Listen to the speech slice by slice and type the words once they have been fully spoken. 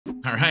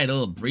All right, a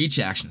little breach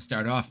action to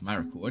start off. Am I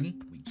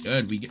recording?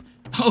 We good.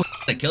 Oh,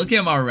 a kill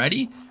cam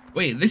already?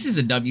 Wait, this is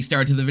a W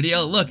star to the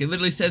video. Look, it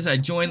literally says I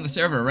joined the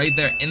server right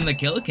there in the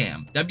kill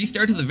cam. W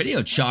star to the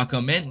video,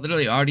 Choco Mint.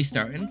 Literally already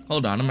starting.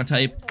 Hold on, I'm gonna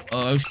type,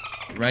 oh,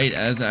 right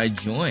as I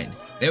joined.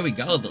 There we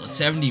go, the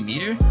 70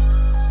 meter.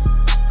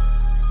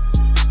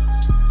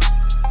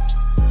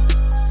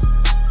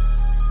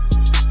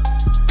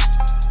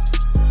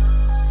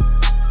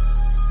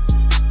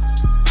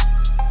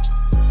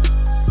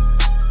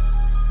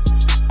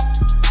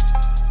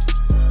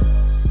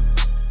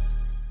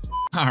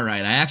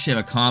 Alright, I actually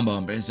have a combo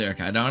in Berserk.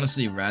 I'd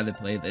honestly rather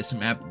play this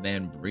map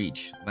than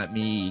Breach. Let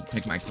me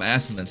pick my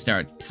class and then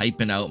start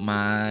typing out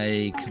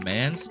my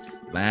commands.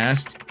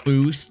 Blast,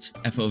 boost,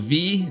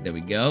 FOV, there we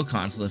go,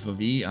 console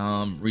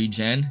FOV,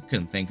 regen,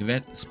 couldn't think of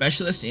it.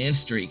 Specialist and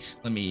streaks.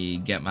 Let me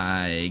get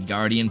my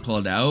Guardian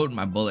pulled out,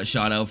 my bullet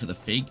shot out for the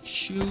fake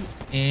shoot,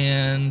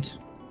 and...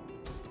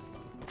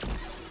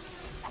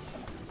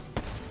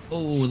 oh,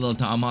 little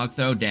tomahawk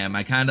throw. Damn,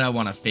 I kinda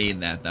wanna fade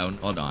that though.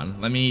 Hold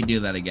on, let me do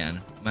that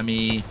again. Let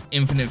me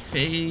infinite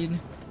fade,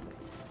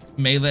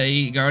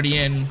 melee,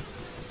 guardian,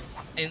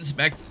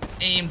 inspect,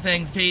 aim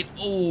thing, fade.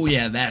 Oh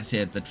yeah, that's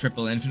it, the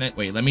triple infinite.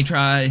 Wait, let me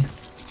try.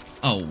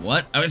 Oh,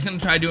 what? I was gonna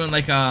try doing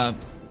like a,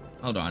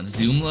 hold on,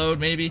 zoom load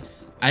maybe?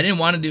 I didn't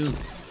want to do,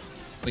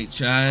 wait,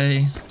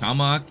 try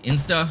tomahawk,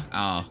 insta?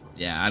 Oh,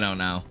 yeah, I don't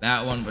know.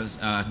 That one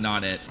was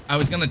not it. I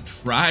was gonna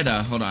try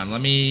to, hold on,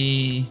 let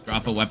me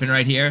drop a weapon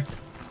right here.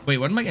 Wait,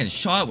 what am I getting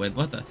shot with?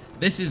 What the?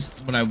 This is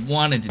what I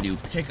wanted to do.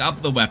 Pick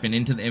up the weapon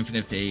into the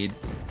infinite fade.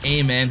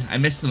 Aim in. I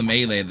missed the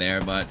melee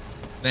there, but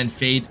then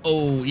fade.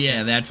 Oh,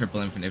 yeah, that triple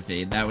infinite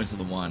fade. That was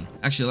the one.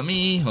 Actually, let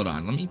me, hold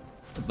on. Let me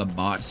put the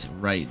bots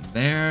right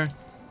there.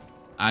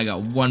 I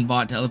got one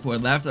bot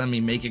teleport left. Let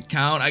me make it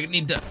count. I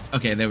need to,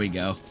 okay, there we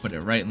go. Put it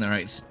right in the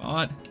right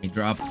spot. Let me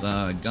drop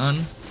the gun.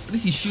 What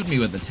does he shoot me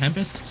with? The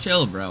Tempest?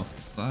 Chill, bro.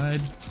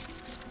 Slide.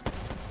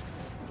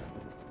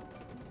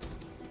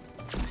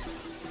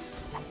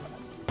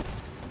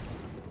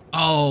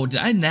 Oh, did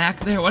I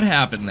knack there? What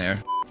happened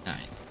there?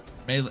 Alright.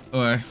 Melee,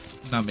 or,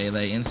 not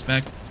melee,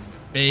 inspect,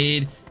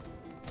 fade.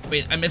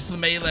 Wait, I missed the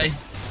melee.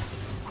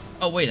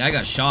 Oh, wait, I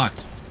got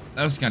shocked.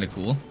 That was kind of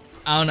cool.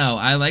 I don't know.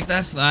 I like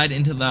that slide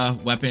into the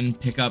weapon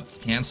pickup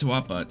can't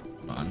swap, but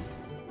hold on.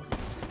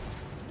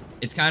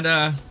 It's kind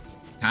of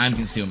time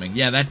consuming.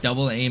 Yeah, that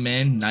double aim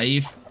in,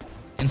 knife,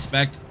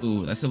 inspect.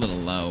 Ooh, that's a little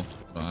low.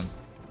 Hold on.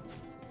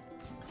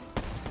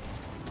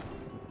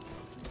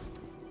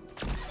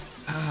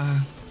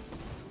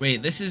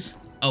 Wait, this is...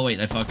 oh,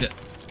 wait, I fucked it.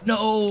 No!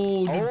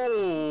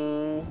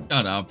 Oh.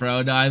 Shut up,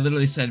 bro. No, I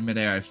literally said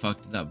midair. I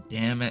fucked it up.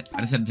 Damn it. I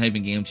just had to type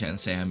in game chat and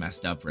say I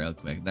messed up real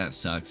quick. That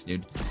sucks,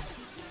 dude.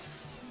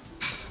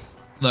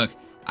 Look,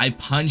 I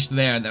punched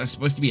there. That was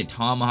supposed to be a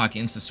tomahawk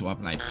insta-swap,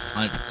 and I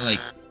punched...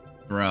 like,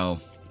 bro.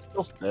 It's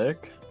still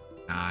sick.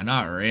 Nah,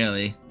 not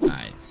really.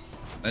 Alright.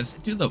 Let's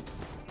do the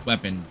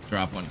weapon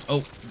drop one.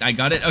 Oh, I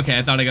got it? Okay,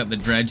 I thought I got the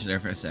dredge there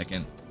for a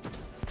second.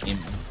 Aim.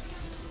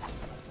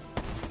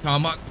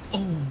 Tomahawk.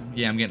 Oh,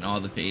 yeah, I'm getting all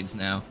the fades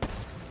now.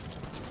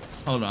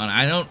 Hold on,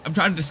 I'm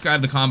trying to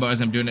describe the combo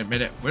as I'm doing it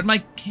mid. Where'd my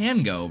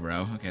can go,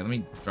 bro? Okay, let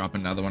me drop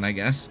another one, I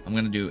guess. I'm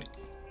gonna do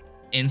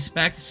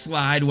inspect,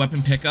 slide,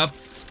 weapon pickup,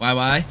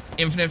 YY,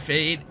 infinite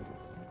fade.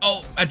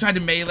 Oh, I tried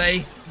to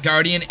melee,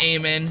 guardian,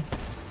 aim in.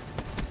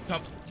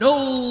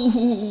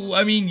 No,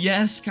 I mean,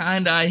 yes,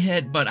 kinda I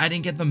hit, but I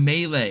didn't get the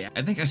melee.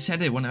 I think I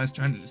said it when I was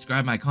trying to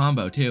describe my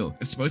combo too.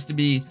 It's supposed to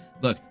be,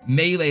 look,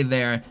 melee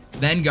there,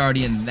 then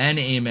guardian, then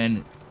aim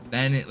in,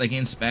 then like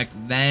inspect,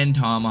 then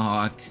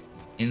tomahawk,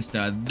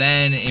 insta,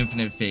 then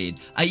infinite fade.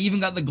 I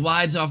even got the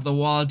glides off the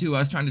wall too. I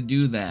was trying to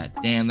do that.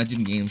 Damn, that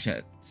didn't game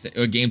chat said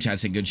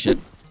good shit.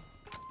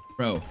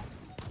 Bro,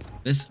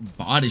 this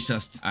bot is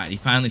just, alright, he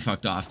finally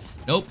fucked off.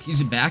 Nope,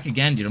 he's back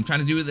again, dude. I'm trying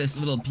to do this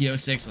little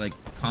PO6 like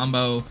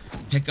combo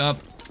pickup.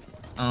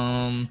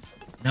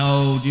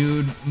 No,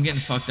 dude, I'm getting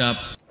fucked up.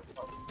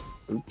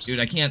 Oops. Dude,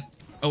 I can't.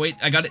 Oh wait,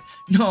 I got it.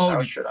 No.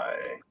 How should I?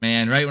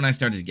 Man, right when I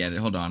started to get it.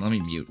 Hold on, let me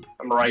mute.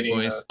 I'm writing.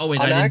 Boys. Oh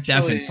wait, I didn't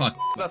deafen. Fuck.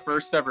 The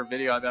first ever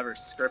video I've ever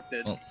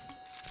scripted. Well,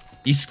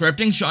 he's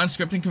scripting. Sean's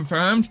scripting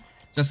confirmed.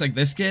 Just like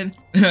this kid.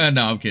 No,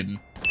 I'm kidding.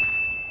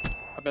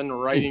 I've been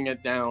writing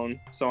it down,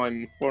 so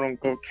I'm quote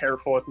unquote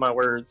careful with my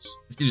words.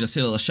 This dude just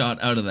hit a little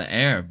shot out of the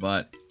air,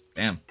 but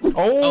damn.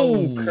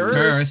 Oh,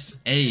 curse.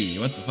 Hey,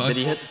 what the fuck? Did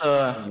he hit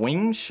the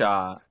wing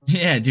shot?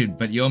 Yeah, dude,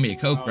 but you owe me a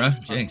Coke, bro.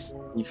 Jinx.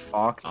 He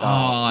fucked up.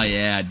 Oh,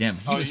 yeah, damn.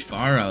 He was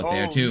far out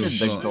there, too. He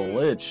did the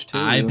glitch, too.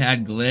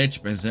 iPad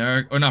glitch,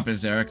 Berserk. Or not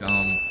Berserk,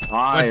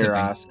 fire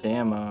ass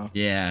camo.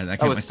 Yeah,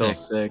 that was still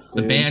sick,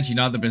 dude. The Banshee,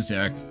 not the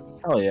Berserk.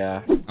 Oh,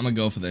 yeah. I'm gonna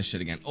go for this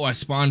shit again. Oh, I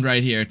spawned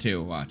right here,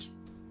 too. Watch.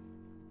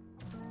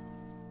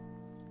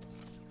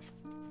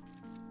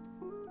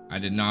 I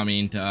did not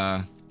mean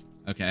to,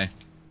 okay.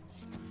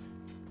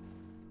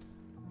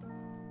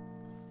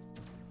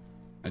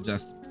 I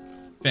just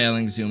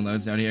failing zoom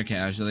loads out here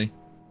casually.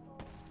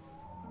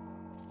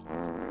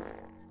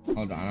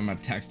 Hold on, I'm gonna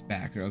text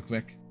back real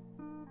quick.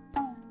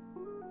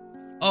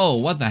 Oh, Oh,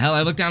 what the hell?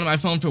 I looked down at my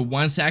phone for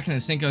 1 second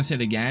and Cinco's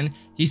hit again.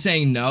 He's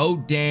saying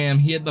no. Damn,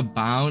 he had the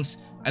bounce.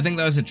 I think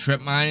that was a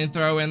trip mine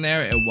throw in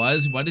there. It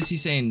was. What is he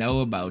saying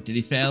no about? Did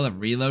he fail a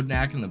reload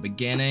knack in the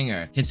beginning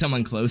or hit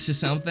someone close to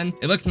something?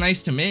 It looked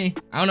nice to me.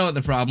 I don't know what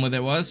the problem with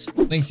it was.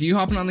 Lynx, are you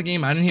hopping on the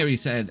game? I didn't hear what you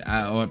said.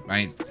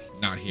 I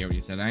not hear what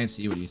you said. I didn't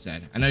see what you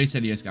said. I know you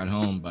said you just got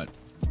home, but...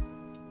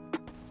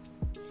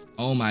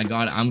 Oh my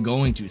god, I'm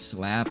going to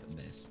slap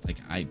this. Like,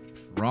 I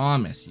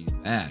promise you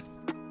that.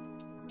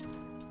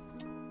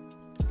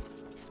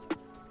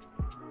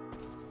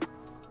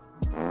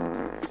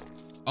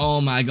 Oh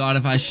my god,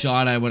 if I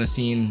shot, I would have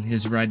seen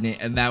his red name,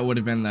 and that would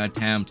have been the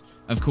attempt.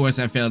 Of course,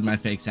 I failed my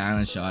fake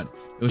silence shot.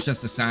 It was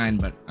just a sign,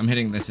 but I'm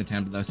hitting this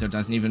attempt though, so it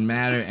doesn't even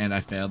matter, and I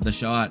failed the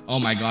shot. Oh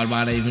my god,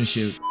 why'd I even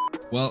shoot?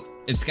 Well,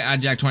 it's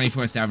Jack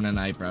 24/7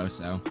 tonight, bro,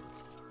 so...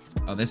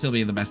 Oh, this will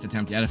be the best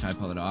attempt yet if I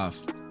pull it off.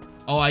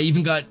 Oh, I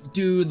even got,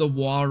 dude, the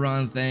wall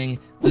run thing,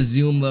 the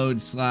zoom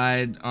load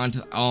slide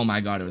onto... Oh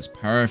my god, it was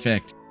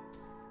perfect.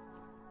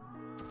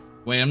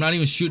 Wait, I'm not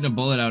even shooting a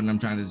bullet out and I'm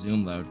trying to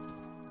zoom load.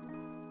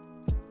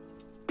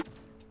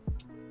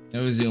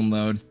 No zoom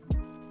load.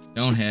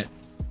 Don't hit.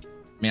 I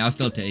mean, I'll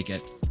still take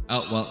it.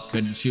 Oh, well,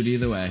 couldn't shoot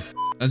either way.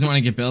 Doesn't want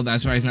to get billed.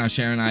 That's why he's not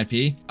sharing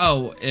IP.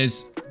 Oh,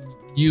 it's...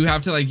 You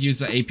have to, like, use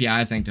the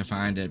API thing to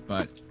find it,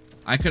 but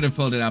I could have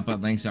pulled it up,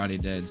 but Lynx already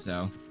did,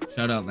 so...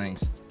 Shout out,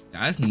 Lynx.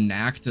 Guys,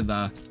 knack to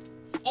the...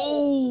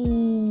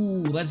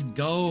 Oh! Let's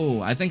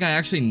go. I think I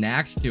actually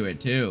knacked to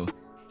it, too.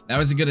 That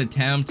was a good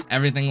attempt.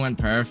 Everything went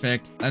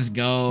perfect. Let's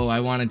go.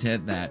 I wanted to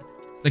hit that.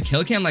 The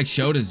kill cam, like,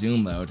 showed a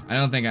zoom load. I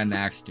don't think I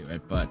knacked to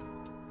it, but...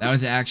 That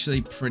was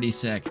actually pretty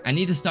sick. I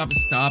need to stop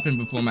stopping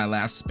before my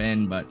last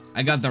spin, but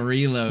I got the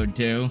reload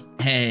too.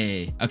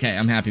 Hey, okay,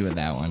 I'm happy with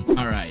that one.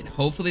 All right,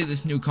 hopefully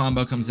this new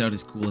combo comes out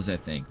as cool as I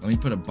think. Let me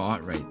put a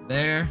bot right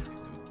there. There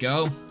we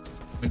go.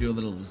 I'm gonna do a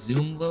little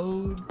zoom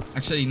load.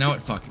 Actually, you know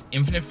what? Fuck it.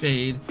 Infinite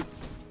fade.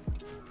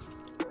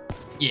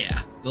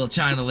 Yeah, little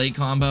China late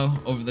combo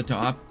over the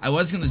top. I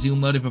was gonna zoom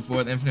load it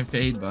before the infinite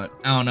fade, but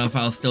I don't know if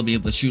I'll still be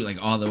able to shoot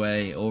like all the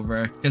way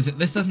over, because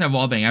this doesn't have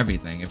wallbang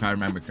everything, if I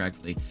remember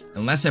correctly,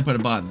 unless I put a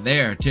bot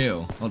there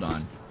too. Hold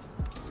on.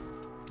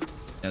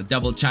 Yeah,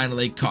 double China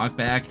late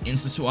cockback,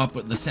 insta swap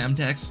with the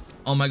Semtex.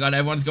 Oh my god,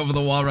 everyone's going for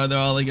the wall run. They're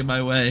all like in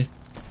my way.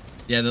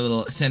 Yeah, the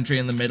little sentry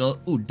in the middle.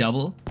 Ooh,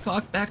 double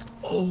cockback.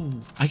 Oh,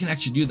 I can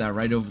actually do that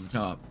right over the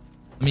top.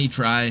 Let me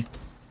try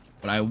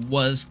what I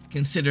was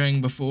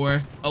considering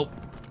before. Oh.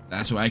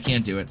 That's why I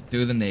can't do it.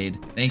 Through the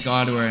nade. Thank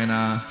God we're in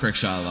a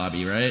Trickshot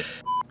lobby, right?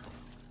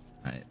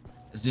 Alright.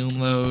 Zoom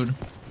load.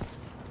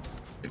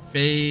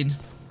 Fade.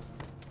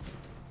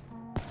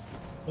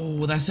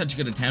 Oh, that's such a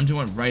good attempt. It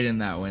went right in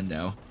that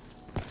window.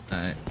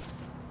 Alright.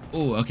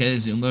 Oh, okay.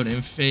 Zoom load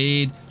and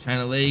fade.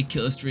 China lay.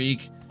 Kill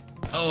streak.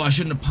 Oh, I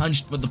shouldn't have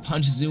punched, but the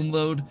punch zoom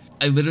load.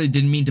 I literally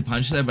didn't mean to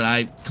punch that, but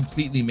I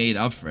completely made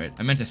up for it.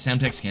 I meant to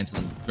Semtex cancel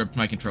and gripped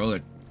my controller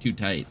too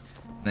tight.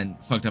 And then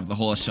fucked up the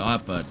whole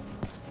shot, but...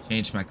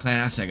 Changed my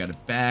class, I got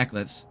it back,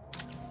 let's...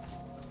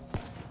 Oh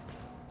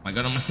my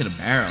god, I almost hit a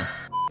barrel.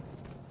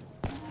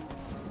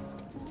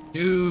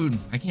 Dude,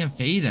 I can't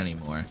fade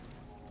anymore.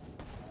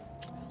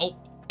 Oh,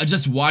 I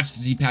just watched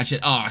Z patch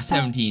it. Oh,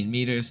 17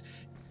 meters.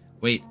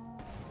 Wait,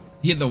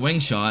 he hit the wing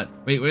shot.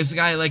 Wait, where's the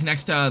guy like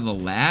next to the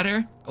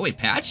ladder? Oh wait,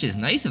 patch is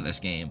nice in this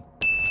game.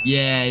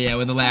 Yeah,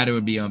 where the ladder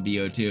would be on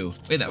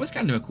BO2. Wait, that was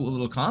kind of a cool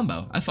little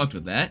combo. I fucked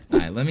with that. All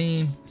right, let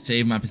me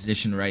save my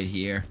position right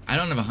here. I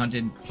don't have a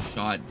hunted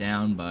shot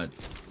down, but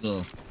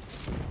little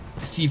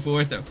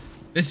C4 throw.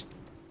 This,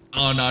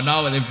 oh no,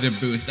 not with infinite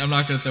boost. I'm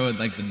not gonna throw it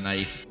like the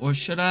knife. Or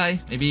should I?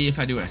 Maybe if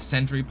I do a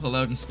sentry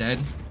pullout instead.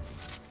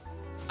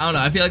 I don't know,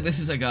 I feel like this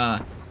is like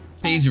a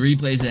phase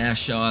replays ass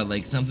shot,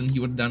 like something he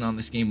would have done on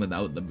this game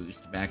without the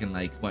boost back in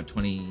like, what,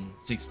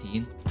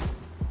 2016?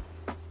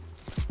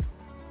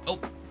 Oh.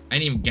 I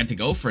didn't even get to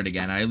go for it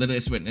again. I literally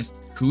just witnessed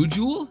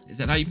Kujul? Is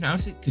that how you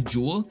pronounce it?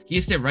 Kujul? He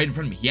just stayed right in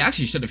front of me. He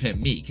actually should have hit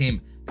me. He came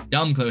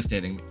dumb close to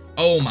hitting me.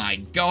 Oh my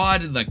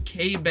god, the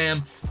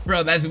K-Bam.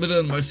 Bro, that's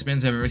literally the most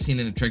spins I've ever seen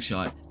in a trick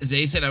shot.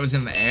 Zay said I was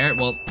in the air.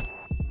 Well,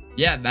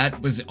 yeah,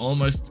 that was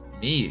almost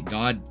me.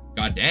 God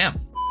damn.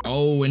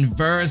 Oh, and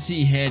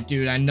Versi hit,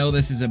 dude. I know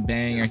this is a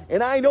banger.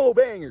 And I know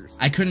bangers.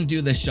 I couldn't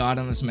do this shot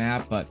on this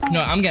map, but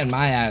no, I'm getting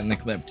my ad in the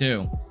clip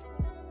too.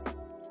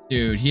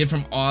 Dude, he hit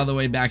from all the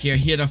way back here.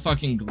 He had a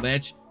fucking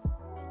glitch.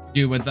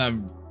 Dude, with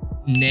a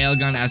nail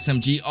gun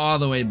SMG all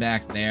the way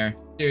back there.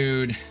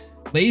 Dude,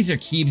 Laser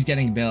keeps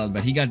getting billed,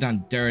 but he got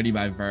done dirty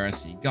by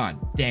Versi. God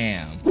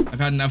damn. I've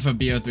had enough of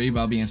BO3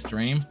 while being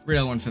stream.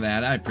 Real one for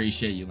that. I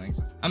appreciate you, Lynx.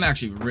 I'm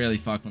actually really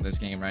fucking with this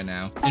game right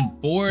now. And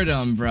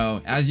Boredom,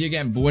 bro. As you're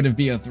getting bored of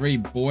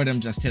BO3, Boredom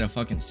just hit a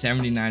fucking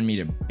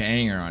 79-meter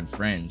banger on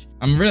Fringe.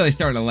 I'm really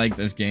starting to like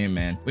this game,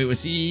 man. Wait,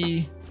 was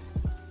he...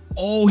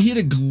 Oh, he had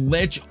a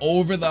glitch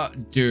over the...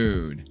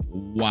 Dude.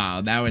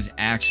 Wow, that was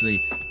actually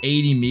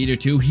 80 meter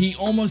too. He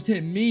almost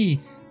hit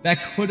me.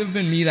 That could have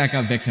been me that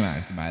got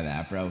victimized by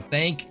that, bro.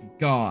 Thank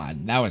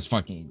God. That was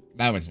fucking...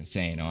 That was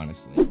insane,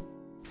 honestly.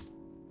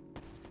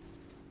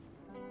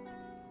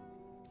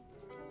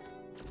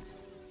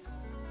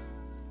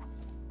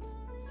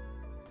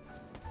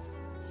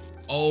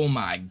 Oh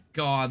my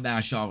god,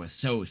 that shot was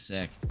so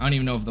sick. I don't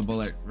even know if the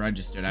bullet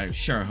registered. I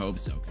sure hope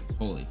so, because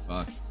holy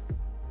fuck.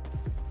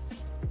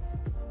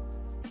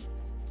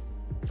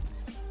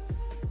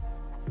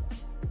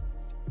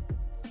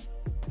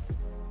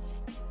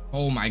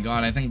 Oh my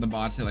god, I think the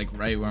bots are like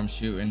right where I'm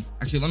shooting.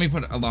 Actually, let me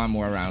put a lot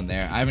more around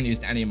there. I haven't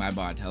used any of my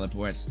bot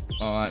teleports,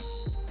 but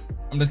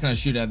I'm just gonna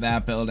shoot at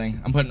that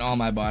building. I'm putting all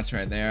my bots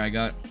right there.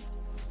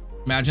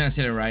 Imagine I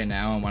sit it right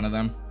now on one of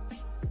them.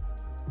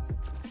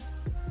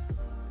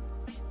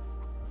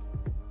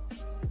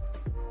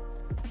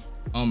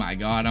 Oh my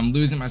god, I'm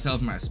losing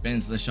myself in my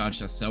spins. This shot's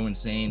just so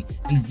insane.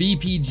 And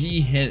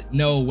VPG hit,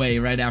 no way,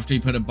 right after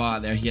he put a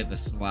bot there, he hit the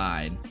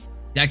slide.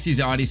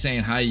 Dexy's already saying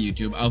hi,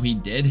 YouTube. Oh, he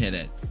did hit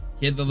it.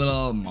 He hit the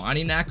little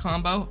Monty Knack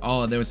combo.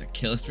 Oh, there was a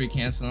kill streak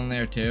cancel in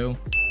there too.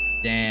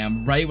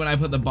 Damn, right when I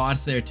put the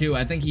bots there too.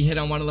 I think he hit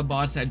on one of the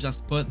bots I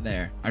just put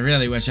there. I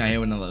really wish I hit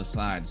one of those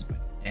slides,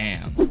 but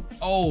damn.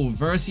 Oh,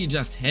 Versi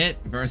just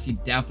hit.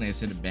 Versi definitely has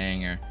hit a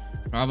banger.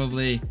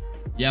 Probably,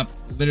 yep,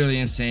 literally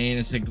insane.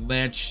 It's a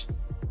glitch.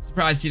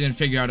 Surprised he didn't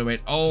figure out a way.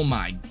 Oh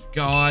my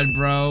god,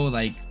 bro.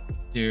 Like,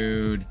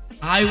 dude.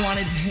 I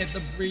wanted to hit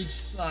the breach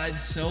slide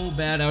so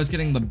bad. I was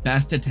getting the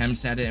best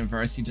attempts at it, and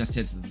Versi just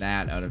hits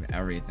that out of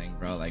everything,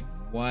 bro. Like,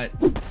 what?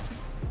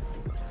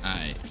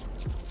 Alright.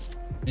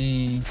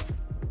 Me.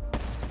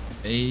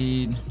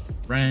 Fade.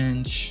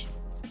 Wrench.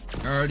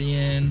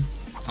 Guardian.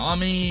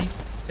 Tommy.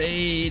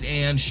 Fade.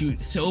 And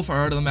shoot so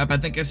far out of the map. I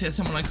think I hit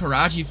someone like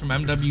Karachi from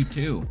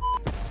MWII.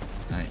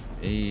 Alright.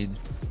 Fade.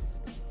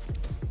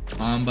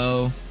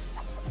 Combo.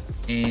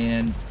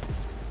 And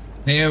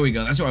there we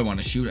go. That's what I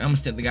want to shoot. I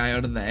almost hit the guy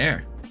out of the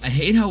air. I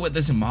hate how with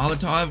this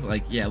Molotov,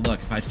 like, yeah, look,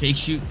 if I fake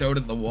shoot, throw it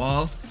at the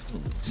wall,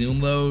 zoom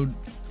load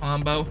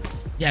combo.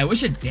 Yeah, I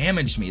wish it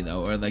damaged me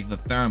though, or like the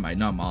thermite,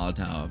 not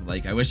Molotov.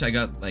 Like, I wish I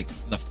got like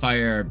the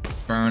fire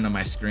burn on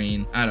my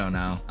screen. I don't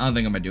know. I don't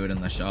think I'm gonna do it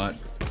in the shot.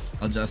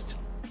 I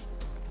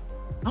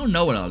don't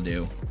know what I'll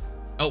do.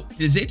 Oh,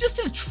 is it just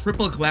a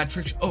triple collat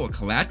trick? Oh, a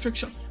collat trick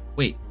shot?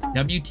 Wait,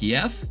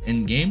 WTF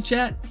in game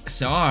chat?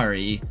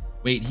 Sorry.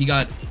 Wait, he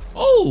got,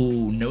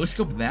 oh, no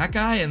scope that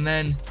guy and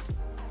then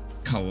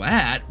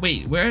collat.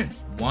 Wait, where?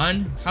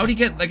 One? How'd he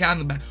get the guy in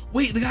the back?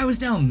 Wait, the guy was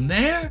down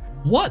there?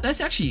 What?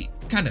 That's actually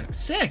kind of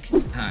sick.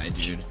 Hi,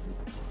 dude.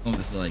 Oh,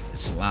 this is like a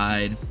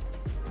slide.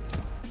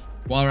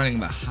 While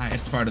running the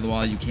highest part of the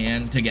wall you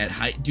can to get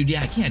high. Dude,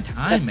 yeah, I can't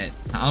time it.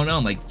 I don't know,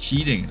 I'm like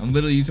cheating. I'm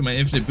literally using my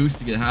infinite boost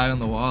to get high on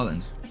the wall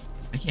and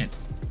I can't.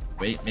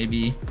 Wait,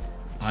 maybe.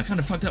 Oh, I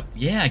kind of fucked up.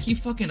 Yeah, I keep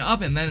fucking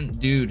up and then,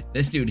 dude,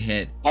 this dude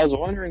hit. I was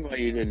wondering why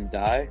you didn't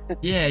die.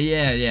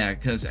 Yeah,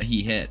 because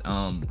he hit.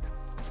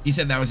 He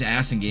said that was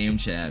ass in game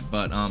chat,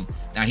 but now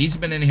he's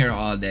been in here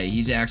all day.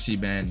 He's actually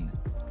been,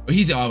 well,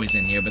 he's always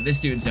in here, but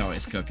this dude's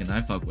always cooking.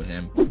 I fuck with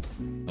him.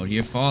 Out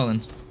here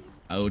falling.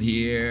 Out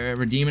here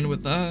redeeming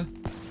with the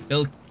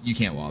Bill. You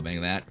can't wallbang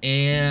that.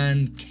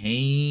 And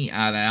Kane.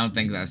 I don't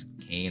think that's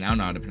Kane. I don't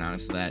know how to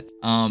pronounce that.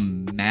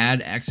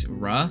 Mad X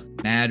Ra.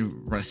 Mad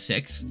Ra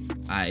 6.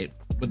 Alright.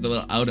 With the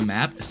little out of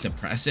map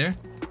suppressor.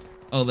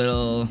 A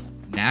little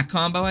knack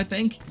combo, I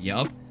think.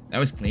 Yup. That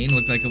was clean.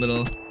 Looked like a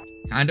little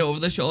kinda over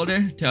the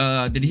shoulder.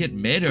 Did he hit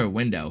mid or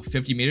window?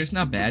 50 meters,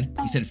 not bad.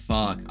 He said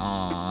fuck.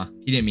 Aw.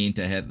 He didn't mean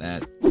to hit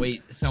that.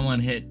 Wait,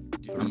 someone hit.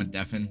 Dude, I'm a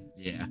deafen.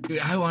 Yeah. Dude,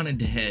 I wanted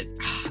to hit.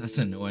 That's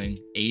annoying.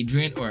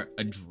 Adrian or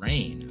a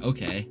drain.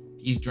 Okay.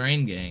 He's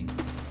drain gang.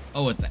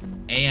 Oh, with the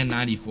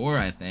AN94,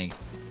 I think.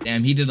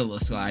 Damn, he did a little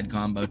slide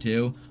combo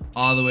too.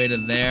 All the way to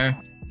there.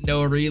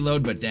 No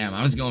reload, but damn,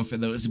 I was going for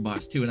those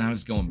bots too, and I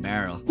was going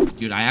barrel.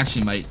 Dude, I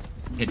actually might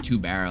hit 2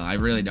 barrel. I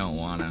really don't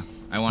wanna.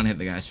 I want to hit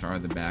the guys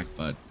farther back,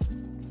 but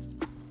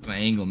my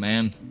angle,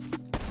 man.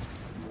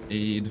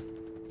 Aid.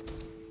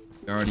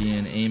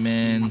 Guardian,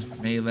 amen,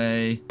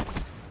 melee.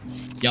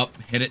 Yup,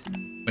 hit it,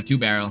 but 2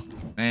 barrel.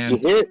 Man.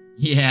 You hit?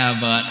 Yeah,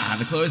 but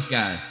the close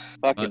guy.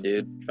 Fucking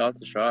dude, shot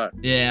to shot.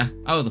 Yeah.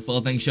 Oh, the full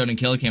thing showed in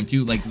kill cam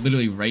too, like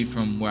literally right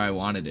from where I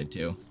wanted it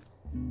to.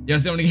 Yo,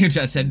 someone in game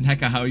chat said,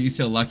 Necca, how are you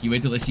so lucky?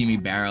 Wait till they see me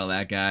barrel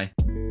that guy.